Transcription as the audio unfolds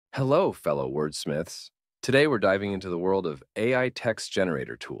Hello, fellow wordsmiths. Today we're diving into the world of AI text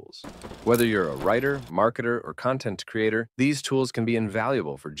generator tools. Whether you're a writer, marketer, or content creator, these tools can be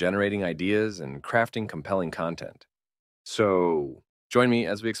invaluable for generating ideas and crafting compelling content. So, join me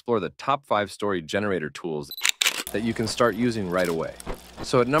as we explore the top 5 story generator tools that you can start using right away.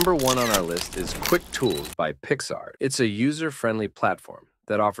 So, at number 1 on our list is Quick Tools by Pixar. It's a user-friendly platform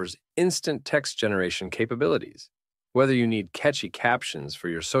that offers instant text generation capabilities. Whether you need catchy captions for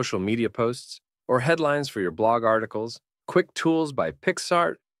your social media posts or headlines for your blog articles, Quick Tools by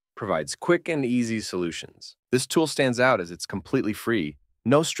Pixar provides quick and easy solutions. This tool stands out as it's completely free,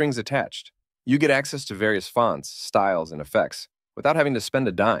 no strings attached. You get access to various fonts, styles, and effects without having to spend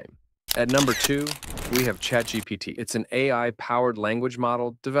a dime. At number 2, we have ChatGPT. It's an AI-powered language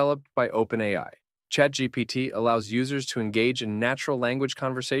model developed by OpenAI. ChatGPT allows users to engage in natural language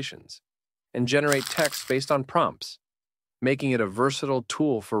conversations and generate text based on prompts, making it a versatile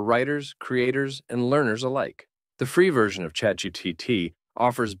tool for writers, creators, and learners alike. The free version of ChatGPT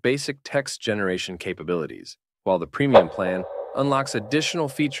offers basic text generation capabilities, while the premium plan unlocks additional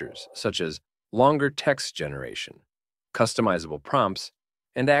features such as longer text generation, customizable prompts,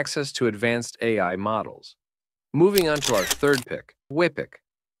 and access to advanced AI models. Moving on to our third pick, Whipic,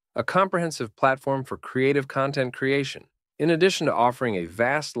 a comprehensive platform for creative content creation. In addition to offering a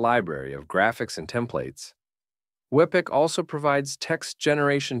vast library of graphics and templates, Whipic also provides text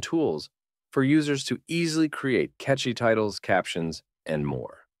generation tools for users to easily create catchy titles, captions, and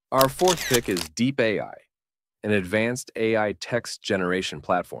more. Our fourth pick is Deep AI, an advanced AI text generation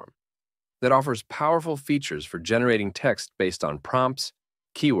platform that offers powerful features for generating text based on prompts,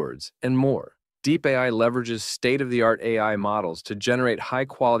 keywords, and more. Deep AI leverages state-of-the-art AI models to generate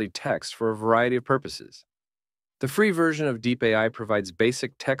high-quality text for a variety of purposes. The free version of Deep AI provides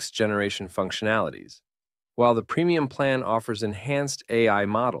basic text generation functionalities, while the premium plan offers enhanced AI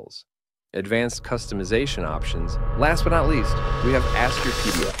models, advanced customization options. Last but not least, we have Ask Your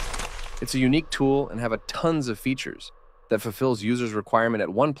PDF. It's a unique tool and have tons of features that fulfills users' requirement at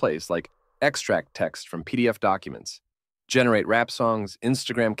one place, like extract text from PDF documents, generate rap songs,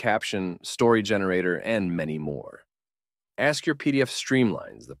 Instagram caption, story generator, and many more. Ask Your PDF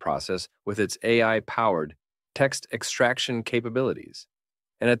streamlines the process with its AI-powered text extraction capabilities.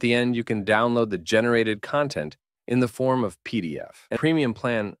 And at the end, you can download the generated content in the form of PDF. The premium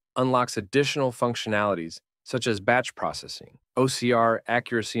plan unlocks additional functionalities such as batch processing, OCR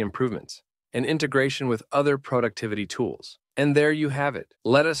accuracy improvements, and integration with other productivity tools. And there you have it.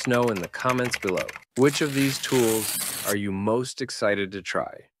 Let us know in the comments below, which of these tools are you most excited to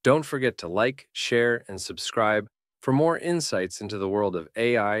try? Don't forget to like, share, and subscribe for more insights into the world of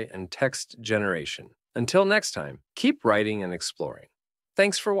AI and text generation. Until next time, keep writing and exploring.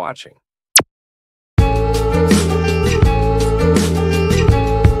 Thanks for watching.